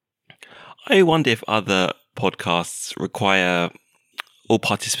I wonder if other podcasts require all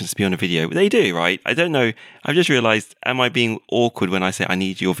participants to be on a video. They do, right? I don't know. I've just realised, am I being awkward when I say I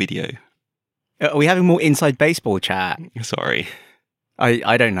need your video? Are we having more inside baseball chat? Sorry.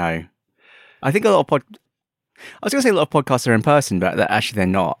 I don't know. I think a lot of I was going to say a lot of podcasts are in person, but actually they're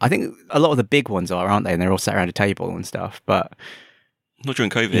not. I think a lot of the big ones are, aren't they? And they're all sat around a table and stuff, but... Not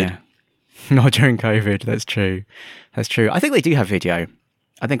during COVID. Yeah. Not during COVID, that's true. That's true. I think they do have video.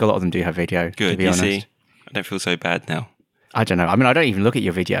 I think a lot of them do have video, Good, to be you honest. see? I don't feel so bad now. I don't know. I mean, I don't even look at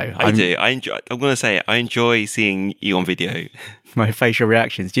your video. I do. I'm going to say it. I enjoy seeing you on video. My facial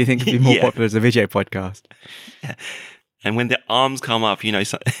reactions. Do you think it'd be more Yeah. popular as a video podcast? Yeah. And when the arms come up, you know,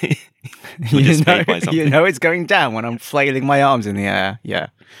 You dismayed by something. you know it's going down when I'm flailing my arms in the air. Yeah.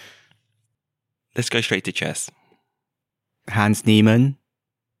 Let's go straight to chess. Hans Niemann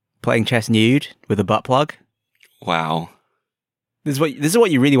playing chess nude with a butt plug. Wow. This is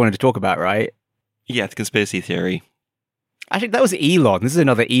what you really wanted to talk about, right? Yeah, the conspiracy theory. Actually, that was Elon. This is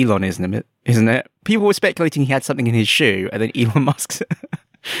another Elon, isn't it? People were speculating he had something in his shoe, and then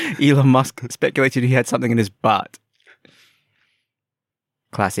Elon Musk speculated he had something in his butt.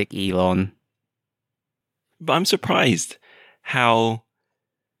 Classic Elon. But I'm surprised how...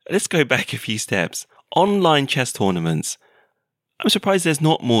 Let's go back a few steps. Online chess tournaments. I'm surprised there's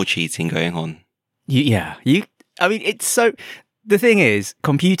not more cheating going on. I mean, it's so... The thing is,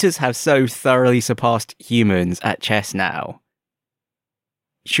 computers have so thoroughly surpassed humans at chess now.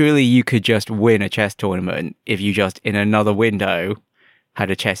 Surely you could just win a chess tournament if you just, in another window, had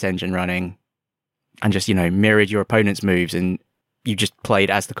a chess engine running and just, mirrored your opponent's moves and you just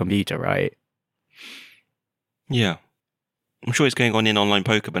played as the computer, right? Yeah. I'm sure it's going on in online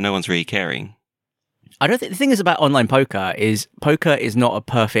poker, but no one's really caring. I don't think the thing is about online poker is not a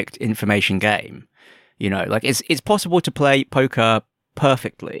perfect information game. It's possible to play poker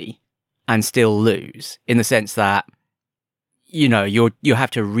perfectly and still lose, in the sense that, you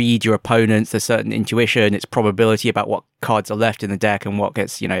have to read your opponents. There's certain intuition, it's probability about what cards are left in the deck and what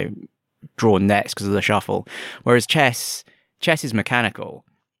gets, drawn next because of the shuffle. Whereas chess is mechanical.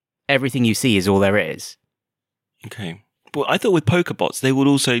 Everything you see is all there is. Okay. But I thought with poker bots, they would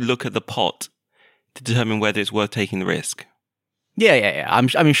also look at the pot to determine whether it's worth taking the risk. Yeah.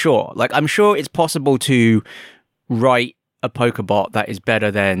 I'm sure. I'm sure it's possible to write a poker bot that is better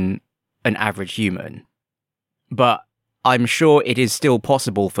than an average human. But I'm sure it is still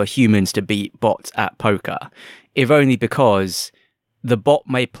possible for humans to beat bots at poker, if only because the bot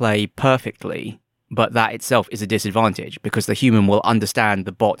may play perfectly, but that itself is a disadvantage because the human will understand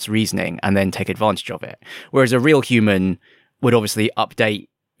the bot's reasoning and then take advantage of it. Whereas a real human would obviously update,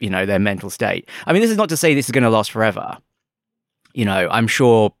 their mental state. I mean, this is not to say this is going to last forever. I'm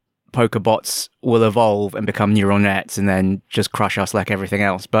sure poker bots will evolve and become neural nets and then just crush us like everything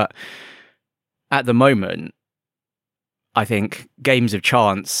else. But at the moment, I think games of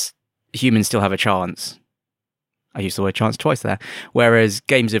chance, humans still have a chance. I used the word chance twice there. Whereas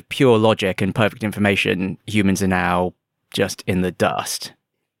games of pure logic and perfect information, humans are now just in the dust.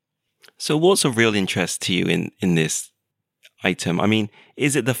 So what's of real interest to you in this item? I mean,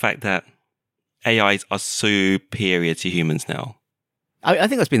 is it the fact that AIs are superior to humans now? I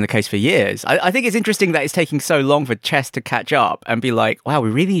think that's been the case for years. I think it's interesting that it's taking so long for chess to catch up and be like, wow, we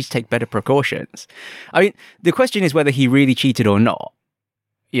really need to take better precautions. I mean, the question is whether he really cheated or not.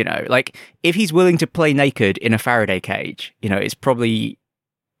 If he's willing to play naked in a Faraday cage, it's probably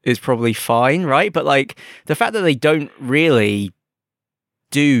fine, right? But the fact that they don't really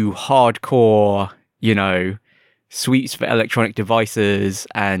do hardcore, sweeps for electronic devices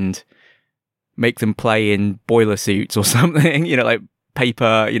and make them play in boiler suits or something,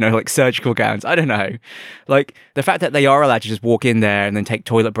 paper, surgical gowns. I don't know. The fact that they are allowed to just walk in there and then take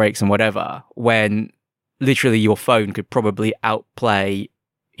toilet breaks and whatever, when literally your phone could probably outplay,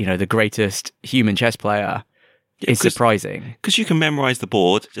 the greatest human chess player, is surprising. Because you can memorize the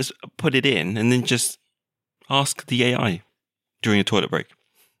board, just put it in, and then just ask the AI during a toilet break.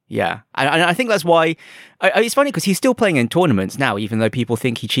 Yeah. And I think that's why... it's funny because he's still playing in tournaments now, even though people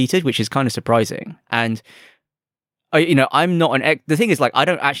think he cheated, which is kind of surprising. And... I'm not the thing is, I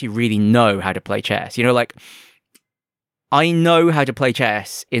don't actually really know how to play chess. I know how to play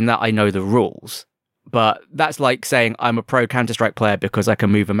chess in that I know the rules, but that's like saying I'm a pro Counter-Strike player because I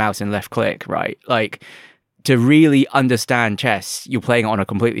can move a mouse and left click, right? To really understand chess, you're playing on a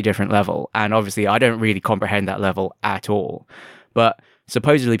completely different level. And obviously, I don't really comprehend that level at all. But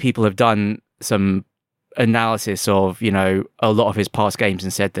supposedly people have done some analysis of, a lot of his past games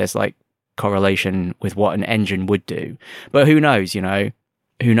and said there's correlation with what an engine would do. But who knows,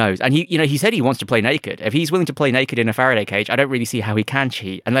 who knows? And he said he wants to play naked. If he's willing to play naked in a Faraday cage, I don't really see how he can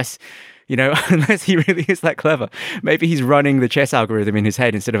cheat unless, unless he really is that clever. Maybe he's running the chess algorithm in his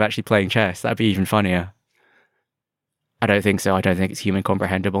head instead of actually playing chess. That'd be even funnier. I don't think so. I don't think it's human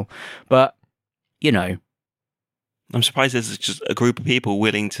comprehensible. But, I'm surprised there's just a group of people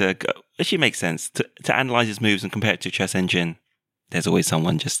willing to go. Actually, makes sense to analyze his moves and compare it to a chess engine. There's always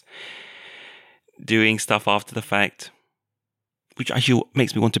someone just doing stuff after the fact, which actually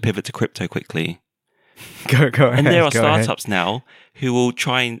makes me want to pivot to crypto quickly. Go ahead. And there are startups now who will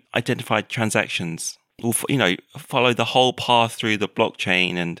try and identify transactions, will follow the whole path through the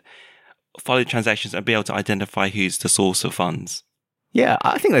blockchain and follow transactions and be able to identify who's the source of funds. Yeah,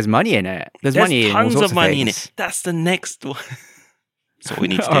 I think there's money in it. There's money in tons all sorts of money things. in it. That's the next one. That's what we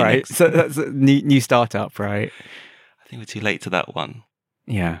need to do all right, next. so that's a new startup, right? I think we're too late to that one.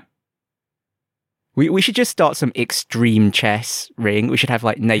 Yeah. We should just start some extreme chess ring. We should have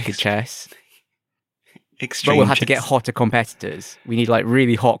like naked chess. Extreme but we'll have to chess. get hotter competitors. We need like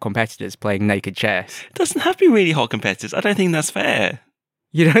really hot competitors playing naked chess. It doesn't have to be really hot competitors. I don't think that's fair.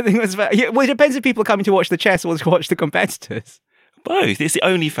 You don't think that's fair? Yeah, well, it depends if people are coming to watch the chess or to watch the competitors. Both. It's the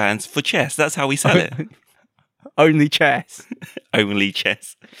OnlyFans for chess. That's how we sell it. Only chess. Only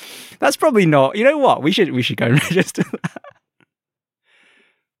chess. That's probably not. You know what? We should go and register that.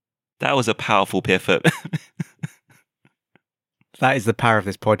 That was a powerful pivot. That is the power of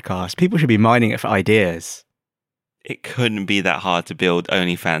this podcast. People should be mining it for ideas. It couldn't be that hard to build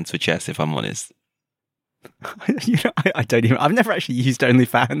OnlyFans for chess, if I'm honest. I don't even. I've never actually used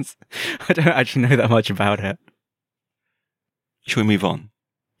OnlyFans. I don't actually know that much about it. Should we move on?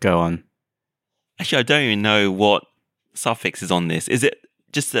 Go on. Actually, I don't even know what suffix is on this. Is it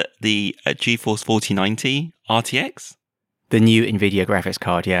just the GeForce 4090 RTX? The new NVIDIA graphics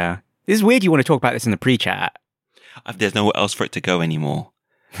card, yeah. This is weird you want to talk about this in the pre-chat. There's nowhere else for it to go anymore.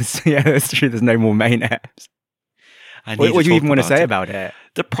 Yeah, that's true. There's no more main apps. What do you even want to say about it?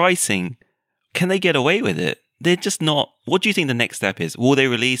 The pricing. Can they get away with it? They're just not. What do you think the next step is? Will they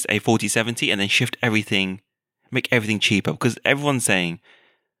release a 4070 and then shift everything, make everything cheaper? Because everyone's saying,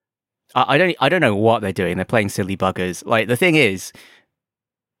 I don't know what they're doing. They're playing silly buggers. Like, the thing is,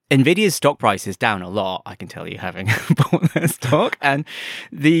 NVIDIA's stock price is down a lot, I can tell you, having bought their stock. And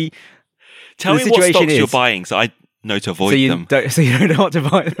tell me what stocks you're buying so I know to avoid them. So you don't know what to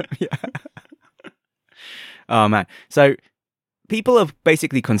buy them. Yeah. Oh, man. So people are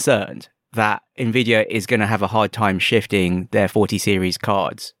basically concerned that NVIDIA is going to have a hard time shifting their 40 series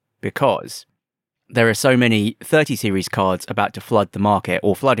cards because there are so many 30 series cards about to flood the market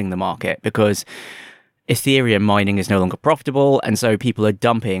or flooding the market because Ethereum mining is no longer profitable. And so people are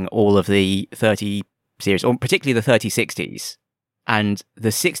dumping all of the 30 series, or particularly the 3060s. And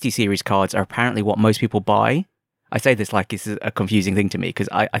the 60 series cards are apparently what most people buy. I say this like it's a confusing thing to me because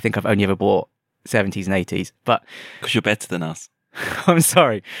I think I've only ever bought 70s and 80s. But because you're better than us. I'm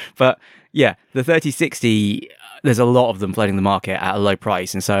sorry. But yeah, the 3060, there's a lot of them flooding the market at a low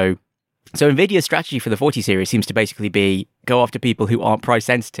price. And so NVIDIA's strategy for the 40 series seems to basically be go after people who aren't price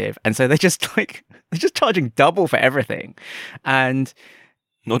sensitive. And so they're just charging double for everything. And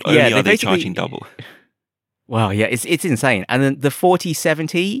not only are they charging double. Well, yeah, it's insane. And then the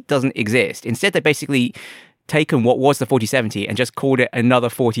 4070 doesn't exist. Instead, they basically taken what was the 4070 and just called it another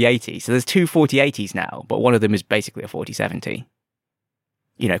 4080. So there's two 4080s now, but one of them is basically a 4070.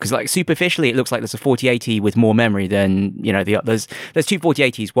 Because like superficially, it looks like there's a 4080 with more memory than, there's two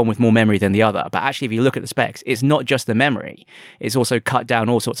 4080s, one with more memory than the other. But actually, if you look at the specs, it's not just the memory. It's also cut down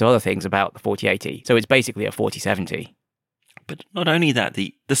all sorts of other things about the 4080. So it's basically a 4070. But not only that,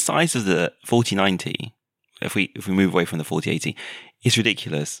 the size of the 4090, if we move away from the 4080, is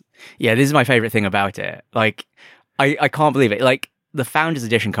ridiculous. Yeah, this is my favorite thing about it. Like, I can't believe it. Like, the Founders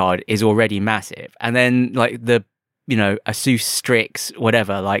Edition card is already massive. And then, like, the Asus Strix,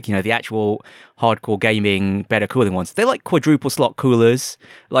 whatever, like, the actual hardcore gaming, better cooling ones. They're like quadruple slot coolers.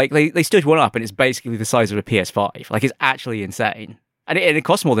 Like, they stood one up and it's basically the size of a PS5. Like, it's actually insane. And it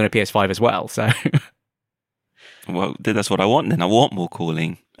costs more than a PS5 as well, so. Well, that's what I want then. I want more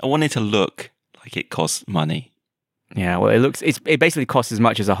cooling. I want it to look like it costs money. Yeah, well, it basically costs as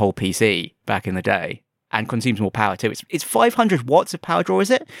much as a whole PC back in the day and consumes more power too. It's 500 watts of power draw, is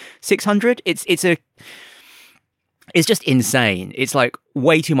it? 600? It's just insane. It's like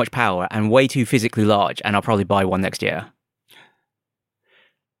way too much power and way too physically large, and I'll probably buy one next year.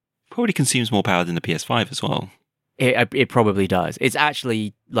 Probably consumes more power than the PS5 as well. It probably does. It's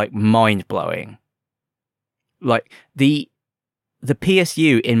actually like mind-blowing. Like the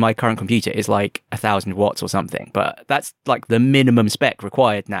PSU in my current computer is like 1,000 watts or something, but that's like the minimum spec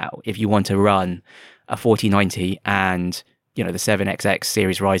required now if you want to run a 4090 and the 7XX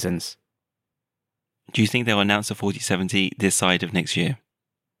series Ryzens. Do you think they'll announce a 4070 this side of next year?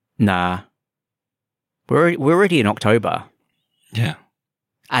 Nah. We're already in October. Yeah.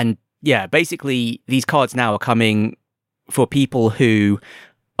 And yeah, basically these cards now are coming for people who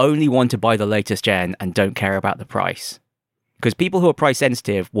only want to buy the latest gen and don't care about the price. Because people who are price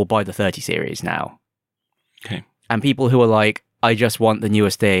sensitive will buy the 30 series now. Okay. And people who are like, I just want the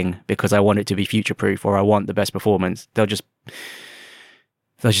newest thing because I want it to be future proof or I want the best performance, they'll just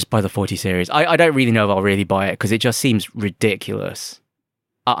buy the 40 series. I don't really know if I'll really buy it because it just seems ridiculous.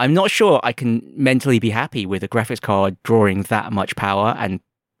 I'm not sure I can mentally be happy with a graphics card drawing that much power and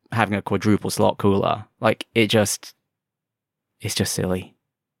having a quadruple slot cooler. Like, it's just silly.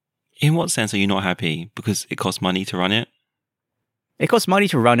 In what sense are you not happy? Because it costs money to run it? It costs money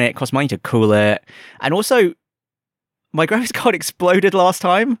to run it costs money to cool it. And also, my graphics card exploded last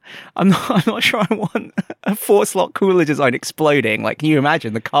time. I'm not sure I want a 4-slot cooler design exploding. Like, can you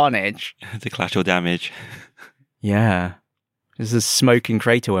imagine the carnage? The collateral damage. Yeah. There's a smoking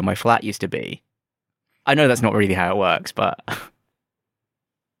crater where my flat used to be. I know that's not really how it works, but...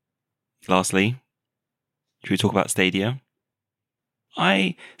 Lastly, should we talk about Stadia?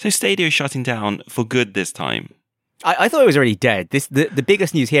 So Stadia is shutting down for good this time. I thought it was already dead. The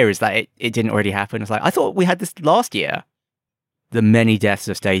biggest news here is that it didn't already happen. It's like, I thought we had this last year. The many deaths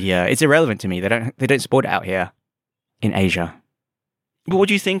of Stadia. It's irrelevant to me. They don't support it out here in Asia. But what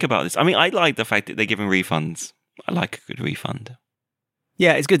do you think about this? I mean, I like the fact that they're giving refunds. I like a good refund.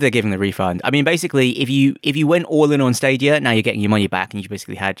 Yeah, it's good they're giving the refund. I mean, basically, if you went all in on Stadia, now you're getting your money back and you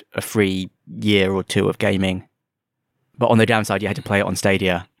basically had a free year or two of gaming. But on the downside, you had to play it on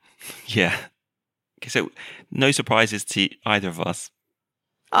Stadia. Yeah. Okay, so no surprises to either of us.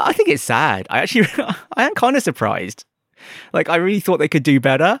 I think it's sad. I am kind of surprised. Like, I really thought they could do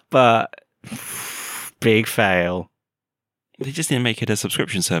better, but big fail. They just didn't make it a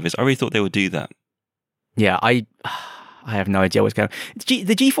subscription service. I really thought they would do that. Yeah, I have no idea what's going on.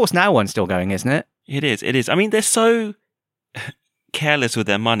 The GeForce Now one's still going, isn't it? It is. I mean, they're so careless with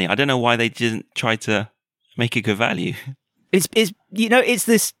their money. I don't know why they didn't try to make a good value. It's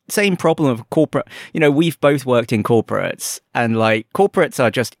this same problem of corporate. We've both worked in corporates, and like corporates are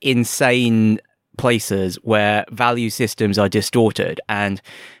just insane places where value systems are distorted, and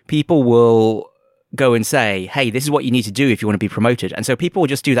people will go and say, hey, this is what you need to do if you want to be promoted. And so people will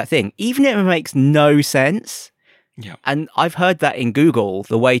just do that thing, even if it makes no sense. Yeah. And I've heard that in Google,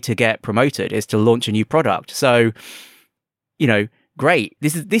 the way to get promoted is to launch a new product. So, great.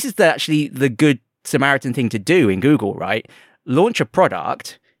 This is actually the good Samaritan thing to do in Google, right? Launch a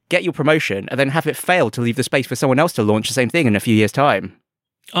product, get your promotion, and then have it fail to leave the space for someone else to launch the same thing in a few years' time.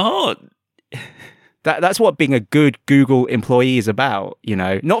 Oh, That's what being a good Google employee is about,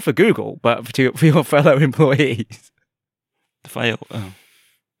 not for Google, but for your fellow employees. Fail. Oh.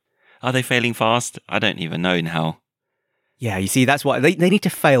 Are they failing fast? I don't even know now. Yeah, you see, that's why they need to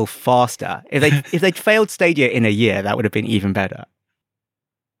fail faster. If they'd failed Stadia in a year, that would have been even better.